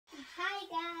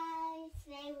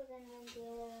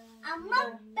A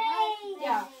mukbang.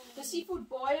 Yeah, the seafood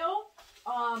boil.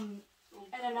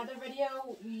 In another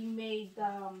video, we made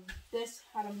this,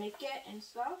 how to make it and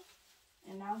stuff.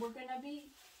 And now we're gonna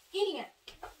be eating it.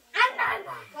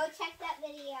 Go check that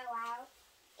video out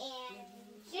and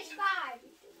subscribe.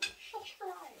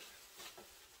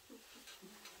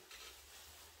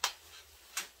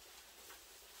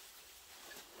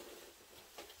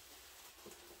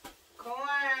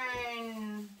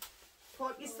 Corn. Pull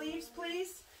up your sleeves,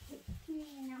 please.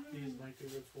 This is my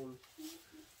favorite food.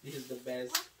 This is the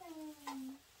best.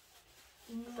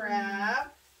 Crab.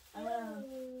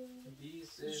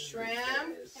 This is Shrimp. the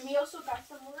best. And we also got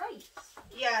some rice.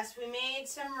 Yes, we made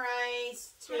some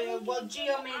rice too. Well,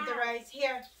 Gio made the rice.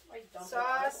 Here. Wait, don't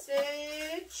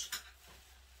Sausage.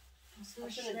 I Some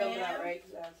shouldn't have dumped it out, shrimp. right?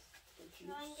 'Cause that's the I'm juice.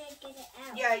 gonna get it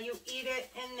out. Yeah, you eat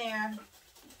it in there.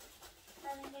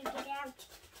 I'm gonna get it out.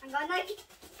 I'm gonna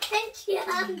pinch you.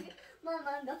 Mom,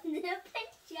 I'm gonna pinch you. I'm gonna pinch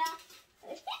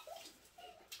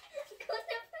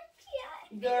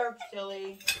you. You're silly.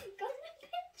 I'm gonna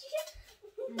pinch you.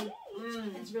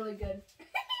 Mm. It's really good. He's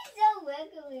so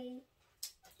wiggly.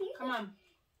 Come on.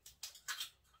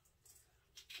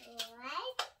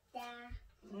 Like that.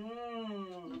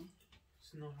 Mmm.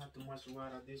 It's not have too much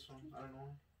water. This one, I don't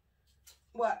know.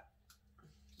 What?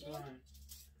 Why?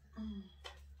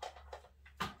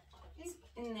 It's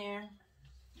in there.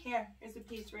 Here, here's a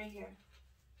piece right here.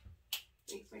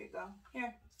 Wait for it to go.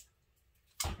 Here.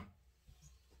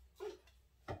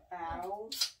 Ow.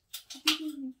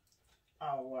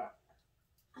 Oh, what?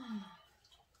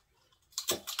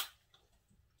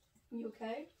 You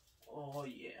okay? Oh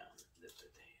yeah, the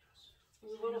potatoes.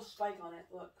 There's a little spike on it.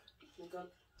 Look.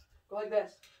 Go like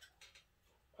this.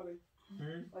 Probably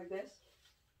like this.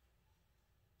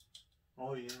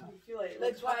 Oh yeah. You feel it.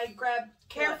 That's why I grabbed.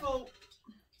 Careful.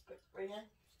 Right here.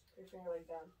 Put your finger like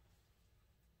that.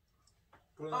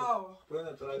 Oh. Put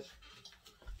it atrás.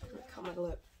 Cut my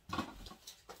lip.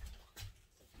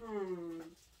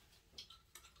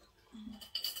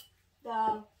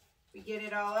 We get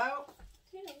it all out.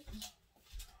 Okay.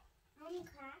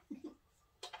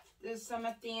 There's some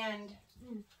at the end.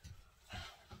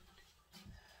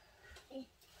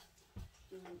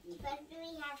 But we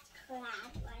have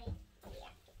crab right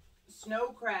here. Snow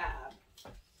crab.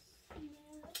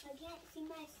 No, I can't see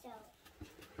myself.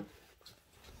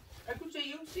 I could say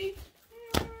you see.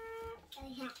 I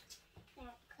have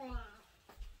that crab.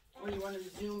 Or you want to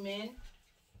zoom in?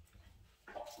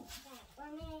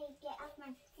 Let me get off my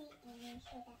feet and then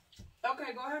show that.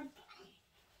 Okay, go ahead.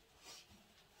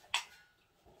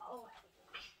 Oh.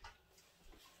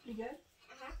 You good?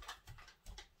 Uh-huh.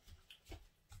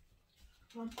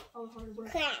 Mom, all the hard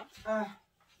work. Crab.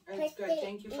 It's good.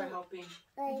 Thank you for helping.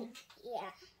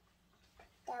 Yeah.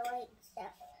 That white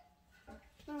stuff.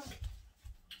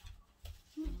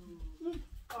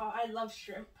 Oh, I love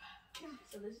shrimp.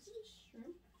 So this is shrimp.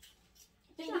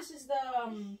 I think this is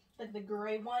the like the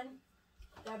gray one.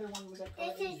 The other one was like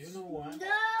This gray. is You know what? snow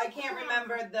I can't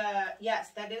remember the. Yes,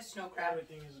 that is snow crab.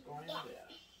 Everything is going there.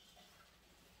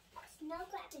 Snow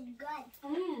crab is good.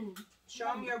 Mmm. Show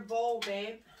them your bowl,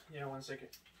 babe. Yeah, 1 second.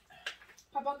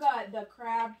 Papa got the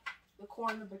crab, the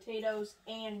corn, the potatoes,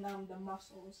 and the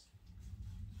mussels.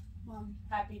 Mom.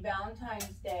 Happy Valentine's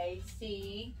Day.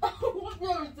 See? What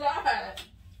was that?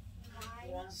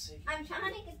 1 second. I'm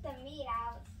trying to get the meat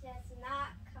out. It's just not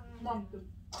coming. Mom,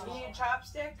 You need a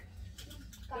chopstick?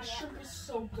 the shrimp is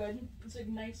so good. It's like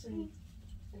nice and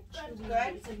chewy.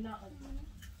 Good. It's like not like.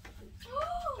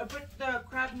 I put the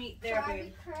crab meat there,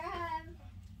 babe. Crab.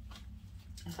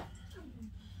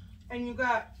 And you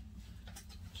got.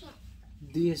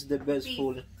 This is the best Beef.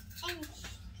 food. And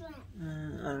shrimp. I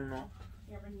don't know.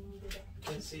 You ever needed it?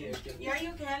 You can see it. Yeah,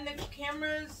 you can. The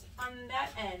camera's on that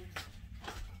end.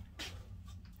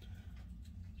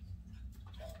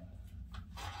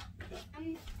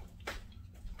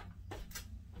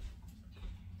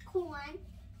 Corn.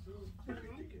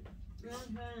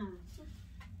 Mm-hmm.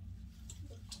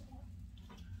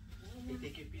 Hey,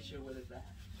 take a picture with it back.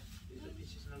 Is the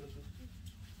picture's not good?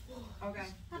 Okay.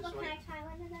 Papa, This can way? I try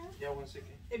one of those? Yeah, 1 second.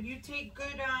 If you take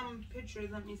good pictures,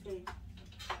 let me see.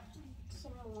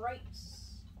 Some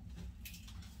rice.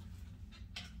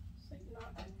 It's like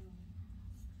not.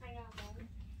 I know.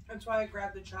 That's why I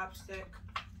grabbed the chopstick.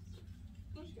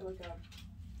 Just get like a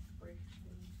break.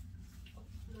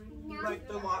 No. Like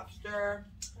the lobster.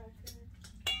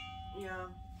 Yeah,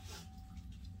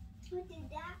 Who did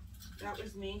that? that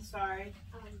was me. Sorry.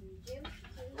 Juice.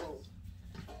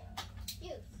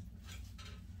 Juice.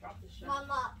 Drop the shrimp.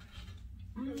 Mama,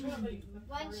 Mm.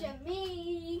 bunch of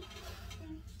me.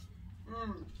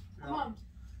 Mm. Come on.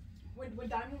 when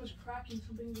Diamond was cracking,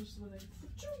 something just was like.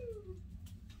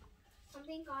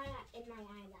 Something got in my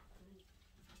eye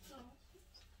that time.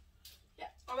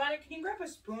 Alana, can you grab a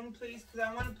spoon, please? Because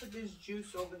I want to put this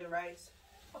juice over the rice.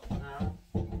 No.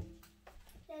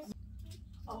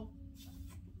 Oh,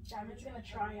 Diamond's gonna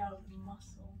try out the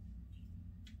mussel.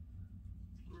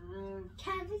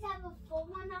 Can I please have a full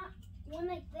one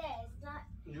like this? Not.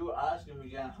 You asked me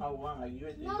again how one I give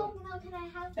it to you. No, can I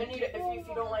have? And if you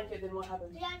don't like it, then what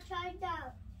happens? Did I try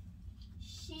the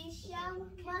seashell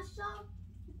mussel?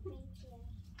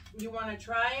 You want to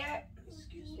try it?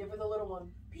 Excuse me. Give her the little one.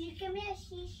 Can you give me a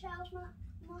seashell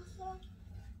mussel?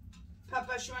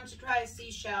 Papa, she wants to try a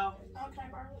seashell. Oh, can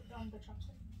I borrow the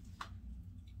chopstick?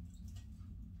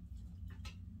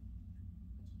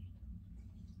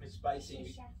 It's spicy.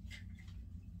 Seashell.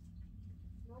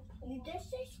 Did this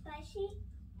say spicy?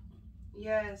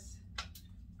 Yes.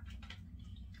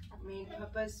 Made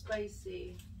Papa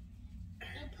spicy.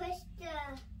 You push the.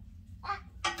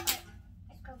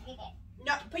 Let's go get it.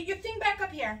 No, put your thing back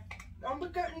up here. Don't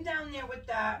put it down there with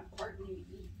that. You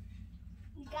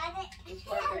got it? It's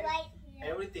perfect. Right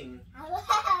here. Everything.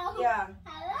 Hello. Yeah.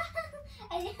 Hello.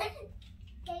 And then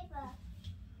paper.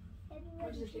 What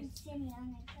does Everybody it can taste? see me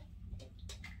on it.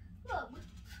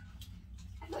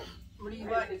 Look. What do you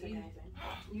want?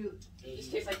 You It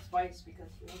just tastes like spice because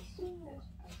it's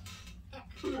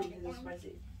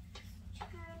spicy.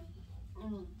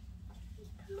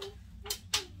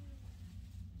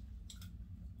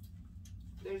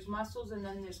 There's mussels and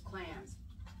then there's clams.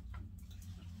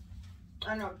 I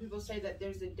don't know. People say that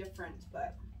there's a difference,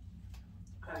 but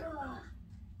I don't know.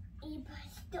 You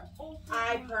push the open.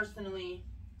 I personally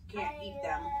can't eat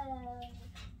them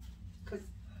because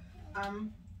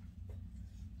I'm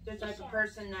the type of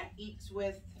person that eats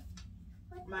with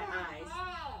my eyes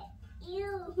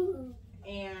Ew.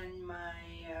 and my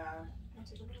I'll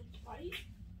take a little bite.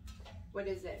 what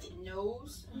is it?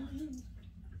 Nose.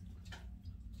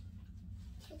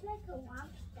 It's like a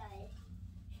lobster.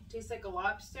 Tastes like a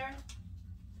lobster.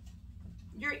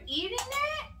 You're eating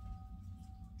that?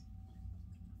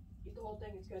 Eat the whole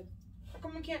thing. It's good. How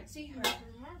come we can't see her?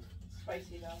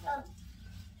 Spicy though.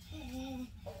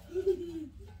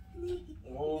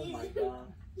 Oh my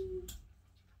god.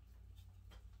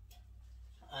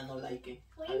 I don't like it.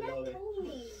 Why I not love it. told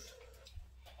me?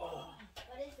 Oh.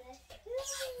 What is this?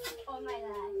 Oh my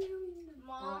god.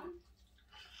 Mom?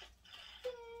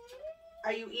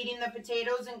 Are you eating the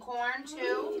potatoes and corn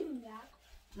too? Yeah.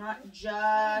 Not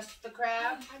just the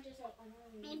crab? I just like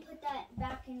and put that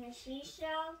back in the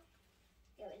seashell.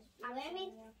 It was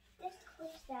very this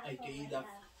close that I for can my eat that,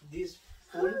 house. this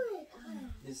Oh food my god.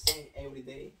 the same every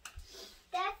day.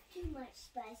 That's too much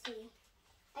spicy.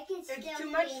 I can still It's too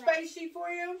much feel it. spicy for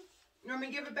you? You want me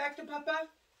to give it back to Papa?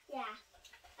 Yeah.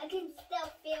 I can still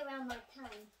feel it on my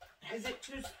tongue. Is it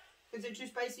too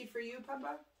spicy for you,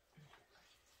 Papa?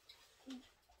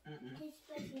 Mm-mm. Too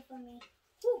spicy for me.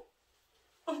 Ooh.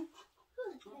 Oh.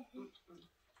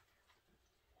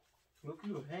 Look at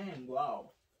your hand, wow.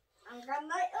 I'm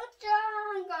gonna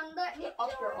I'm gonna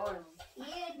Up your arm. Yeah,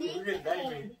 Look this at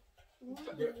Diamond.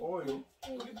 The oil.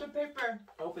 Get the paper.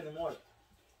 Open them all.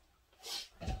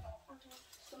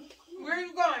 Where are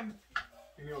you going?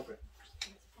 Let me open.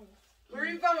 Where are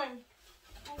you going?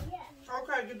 Yeah.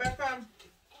 Okay, get back on.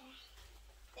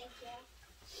 Thank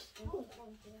you. Oh,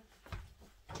 thank you.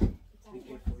 Be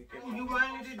careful, be careful. You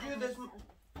wanted to do this.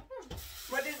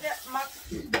 What is that?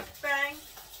 Mukbang?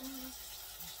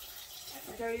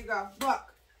 There you go.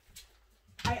 Look.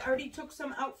 I already took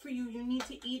some out for you. You need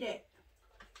to eat it.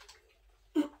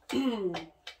 Can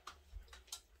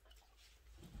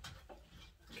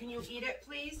you eat it,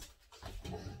 please?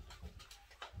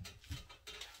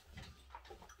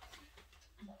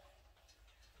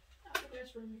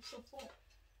 This room is so full.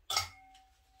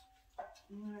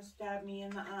 You're gonna stab me in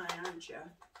the eye, aren't you?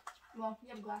 Well, you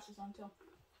have glasses on too.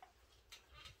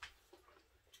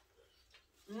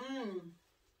 Mmm.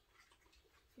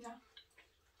 That's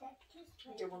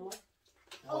just Get one more.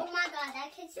 Oh my god, I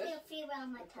can still feel it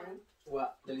on my tongue.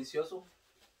 What? Delicioso?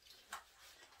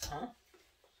 Huh?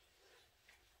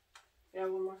 Yeah,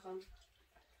 one more come.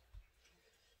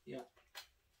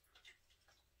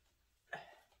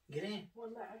 Get in.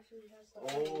 One that actually has the.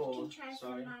 You Oh, can try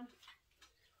sorry. some,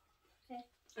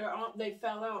 Mom. They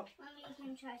fell out. Mommy, you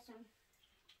can try some.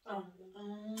 Oh.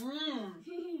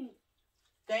 Mmm.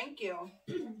 Thank you.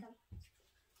 Welcome.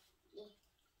 Yeah.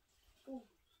 Ooh.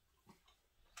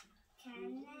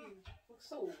 Can Looks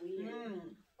so weird.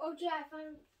 Mmm. Oh, yeah, I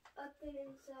found a thing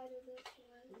inside of this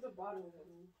one. Look at the bottom of it.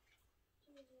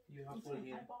 You have put it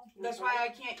here. That's why I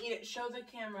can't eat it. Show the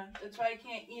camera. That's why I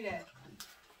can't eat it.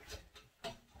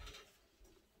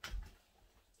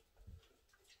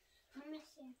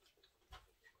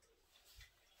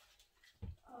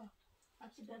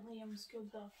 let Liam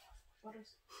scoop the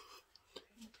butters.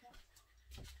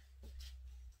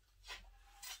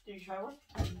 Did you try one?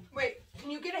 Wait, can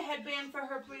you get a headband for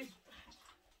her, please?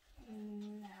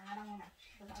 Nah, I don't want to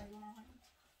try one.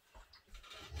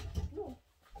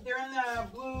 They're in the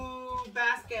blue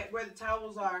basket where the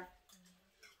towels are.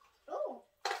 Oh,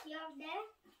 you have there?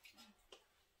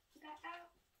 Got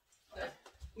out.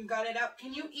 You got it out.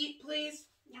 Can you eat, please?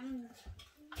 Yum.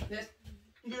 This.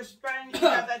 You're spending.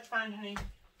 Yeah, that's fine, honey.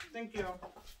 Thank you.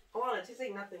 Hold on, it tastes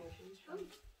like nothing.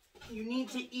 You need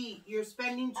to eat. You're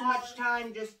spending too much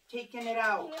time just taking it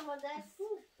out. Here, hold this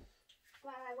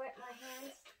while I wipe my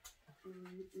hands.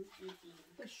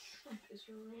 The shrimp is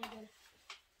really good.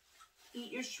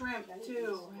 Eat your shrimp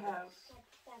too. Have.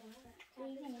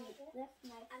 You can lift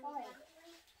my foot.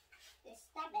 Just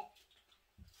stab it.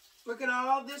 Look at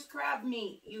all this crab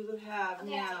meat you have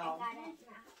Okay, now. I got it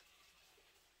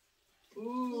now.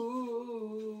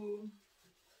 Ooh.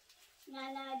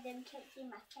 None of them can see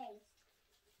my face.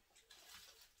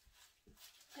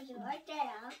 Put it right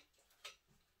there.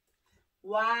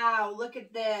 Wow, look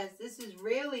at this. This is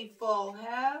really full,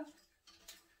 Have.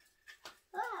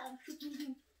 Oh.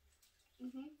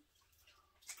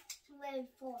 Really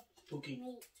full Pookie,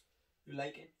 meat. you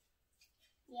like it?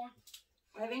 Yeah.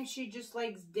 I think she just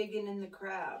likes digging in the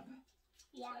crab.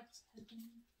 Yeah.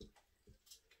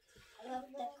 I love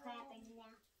the crab in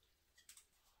there.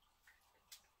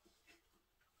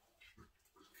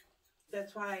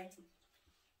 That's why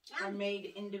I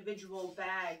made individual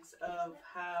bags of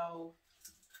how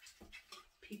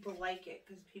people like it,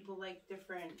 because people like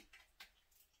different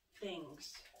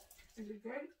things. Is it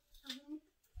good?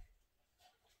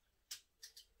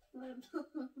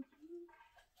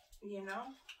 You know?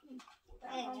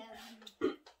 I know.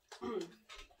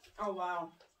 Oh,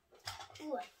 wow.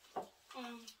 Ooh.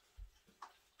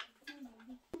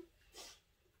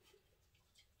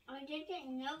 I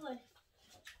didn't know it.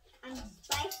 I'm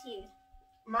spicy.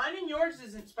 Mine and yours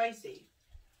isn't spicy.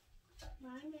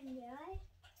 Mine and yours?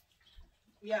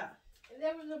 Yeah.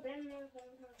 There was a bin there.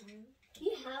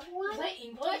 You have one? Is that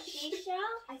English? Seashell?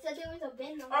 I said there was a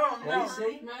bin there. Oh, What no. do you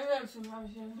say? No, I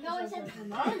said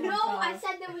I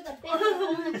said there was a bin the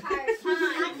whole entire time. I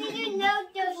didn't know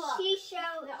the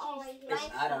seashell. It's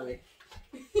Arabic.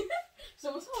 So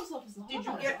what's all this? Did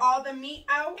you get all the meat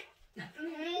out? I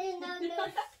didn't know this.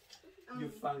 You're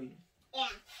funny. Yeah,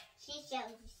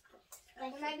 seashells.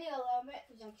 Like maybe a little bit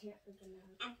because I can't freaking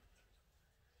know.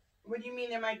 What do you mean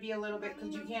there might be a little bit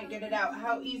because you can't get it out?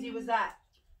 How easy was that?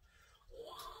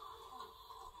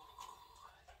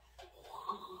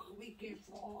 Be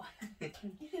careful.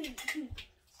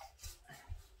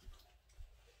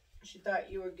 She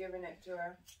thought you were giving it to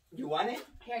her. You want it?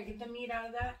 Here, get the meat out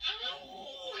of that.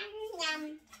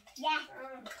 Yeah.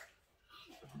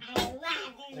 I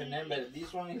love it. Remember,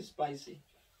 this one is spicy.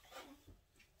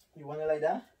 You want it like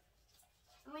that?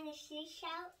 I want a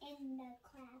seashell in the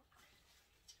crab.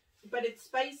 But it's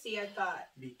spicy, I thought.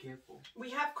 Be careful. We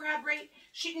have crab right.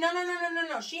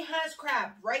 No. She has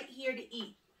crab right here to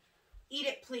eat. Eat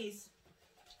it, please.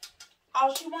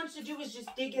 All she wants to do is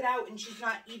just dig it out, and she's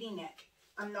not eating it.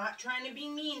 I'm not trying to be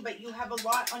mean, but you have a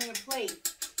lot on your plate.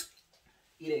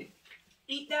 Eat it.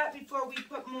 Eat that before we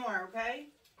put more, okay?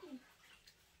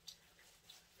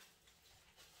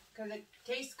 Because it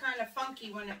tastes kind of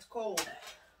funky when it's cold.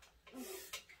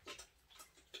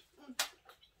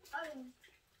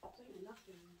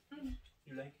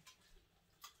 You like it?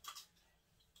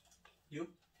 You?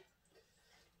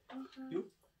 You?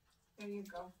 There you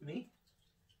go. Me?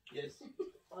 Yes.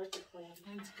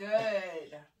 It's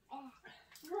good.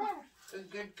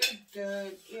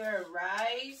 Good. Here,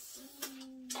 rice.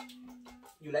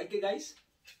 You like it, guys?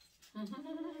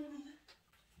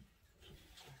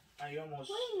 I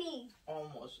almost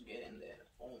get in there.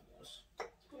 Almost.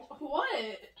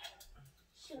 What?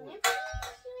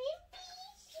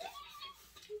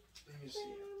 Let me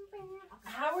see.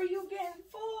 How are you getting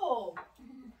full?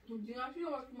 Do you not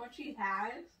know how much he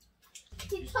has?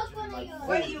 He took one of yours.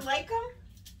 What, you like them?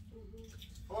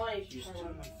 Used to my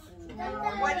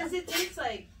food. What does it taste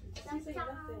like?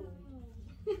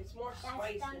 It's more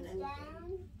spice than anything.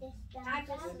 I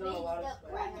just There's not a lot of mixed up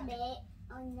spice. one bit.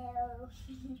 Oh no.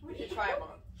 We should try it, Mom.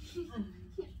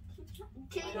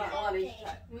 Not a lot of each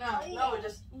try. No. No, it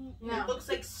just It looks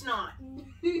like snot.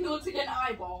 He looks like an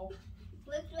eyeball.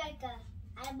 Looks like a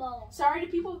eyeball. Sorry to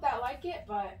people that like it,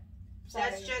 but sorry.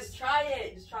 That's just try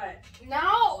it. Just try it.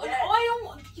 No, Yes. I don't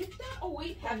want. Get that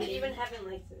away from Heaven, me. even heaven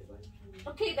likes it.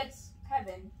 Okay, that's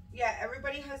heaven. yeah.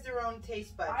 Everybody has their own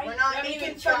taste buds. I We're not haven't making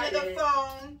even fun of tried the it.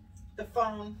 phone. The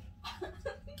phone.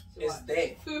 It's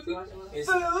there. Watch it. It's,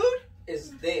 Food. it's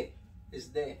there. It's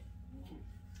there.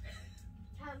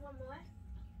 have one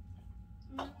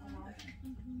more?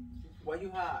 What you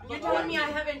have? You're telling me I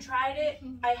haven't tried it?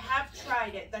 I have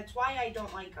tried it. That's why I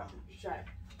don't like them. Try.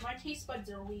 My taste buds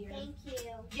are weird. Thank you.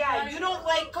 Yeah, you don't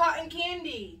like cotton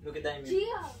candy. Look at Damien.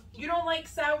 Gio. You don't like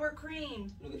sour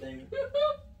cream. Look at Damien.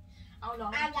 I don't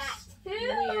know. I got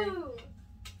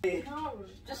 2. No.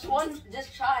 Just one.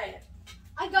 Just try it.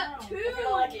 I got 2. If you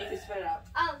don't like it, you can spit it out.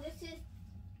 Oh, this is.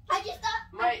 I just thought.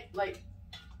 Might like.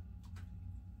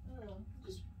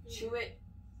 Just chew it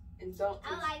and don't.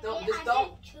 I like don't it. just I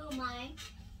don't. did chew mine.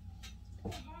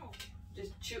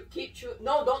 Just chew. Keep chewing.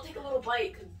 No, don't take a little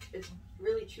bite because it's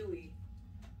really chewy.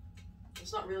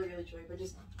 It's not really chewy, but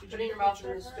just put it in your mouth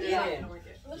and just spit it out. Yeah. I don't like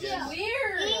it. Looks Yeah.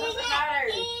 weird. Eat Doesn't it. matter.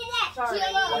 Eat it. Sorry. Eat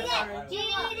Sorry. it. Eat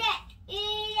it.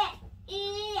 Eat it.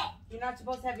 Eat it. You're not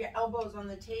supposed to have your elbows on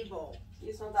the table.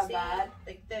 It's not that See? bad.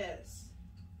 Like this.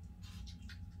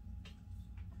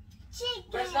 Chicken.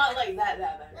 But it's not like that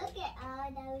bad. Look at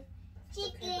all those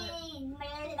chicken.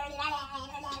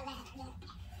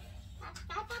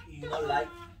 You don't like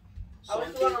I was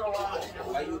something, doing a lot.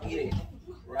 why you eat it,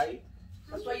 right?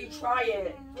 That's why you try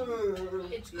it.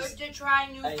 It's good to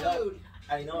try new I know. food.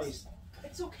 I know it's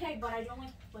It's okay, but I don't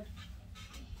like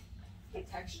The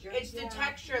texture. It's the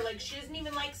texture. Like, she doesn't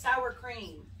even like sour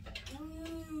cream.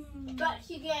 But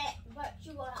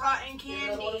you want. Cotton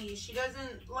candy. She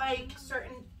doesn't like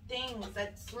certain things.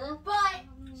 That's But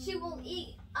she will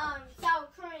eat sour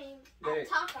cream Yeah. at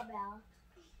Taco Bell.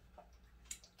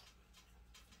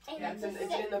 And Yeah, it's in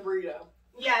it's the burrito.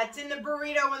 yeah, it's in the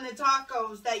burrito and the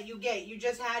tacos that you get. You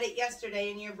just had it yesterday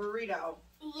in your burrito.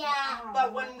 yeah.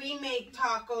 But when we make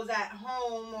tacos at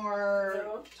home or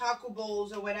No. taco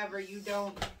bowls or whatever, you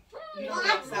don't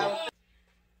get sour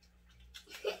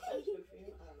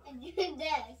And you do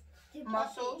this to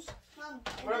mussels. Mom,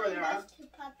 Whatever they are. To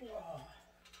puppy.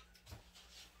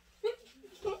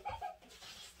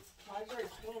 Why is there a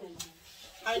can in here?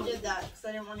 I did that because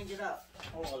I didn't want to get up.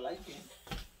 oh I like it.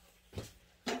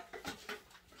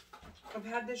 I've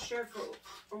had this shirt for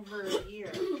over a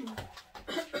year.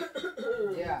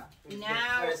 Yeah. It's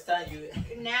Now- the first time you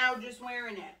Now just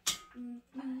wearing it.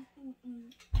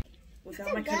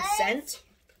 without my consent.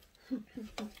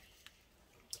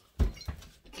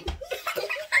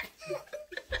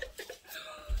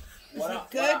 what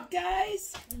up? Good,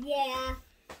 guys? Yeah.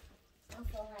 I'm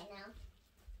full right now.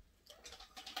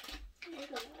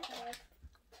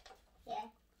 Yeah.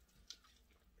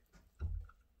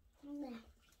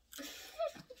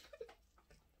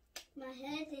 My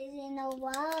head is in the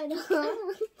water.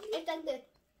 It's like this.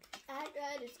 I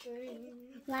try to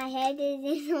scream. My head is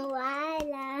in the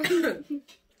water.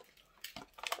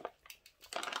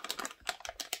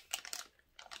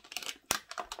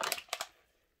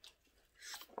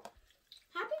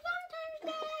 Happy Valentine's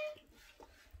Day!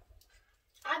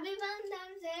 Happy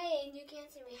Valentine's Day! And you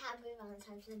can't say me Happy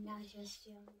Valentine's Day, not just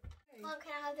you. Mom,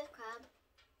 can I have this crab?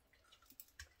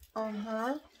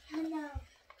 Uh-huh. Hello.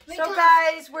 So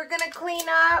guys, we're gonna clean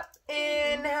up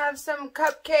and have some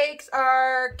cupcakes.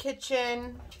 Our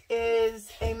kitchen is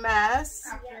a mess.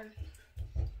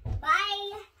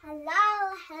 Bye.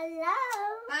 Hello. Hello.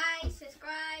 Bye.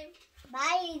 Subscribe.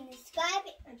 Bye. And subscribe.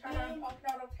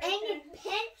 And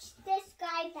pinch the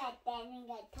sky button and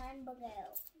get turn blue.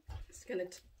 It's gonna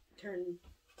turn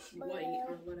white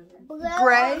or whatever. Blue.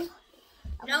 Gray?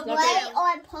 No, Okay. gray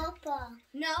or purple.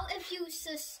 No, if you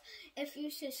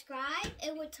subscribe,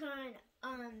 it would turn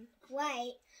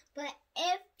white. But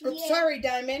if you Sorry,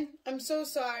 Diamond. I'm so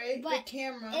sorry. But the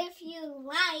camera. if you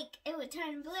like, it would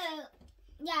turn blue.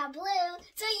 Yeah, blue.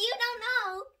 So you don't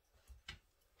know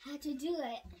how to do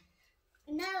it.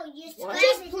 No, you What?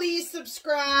 Just please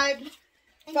subscribe.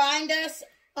 Find us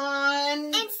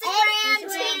on Instagram,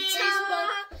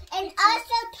 TikTok, and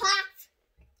also talk.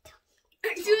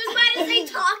 She was about to say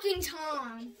Talking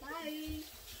Tom. Bye.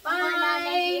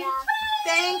 Bye.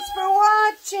 Thanks for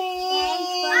watching.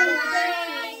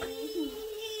 Bye.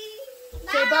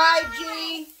 Say bye,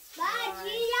 G. Bye,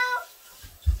 Gio.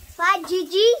 Bye,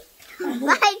 Gigi.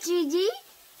 Bye, Gigi.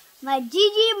 My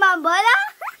Gigi, my brother.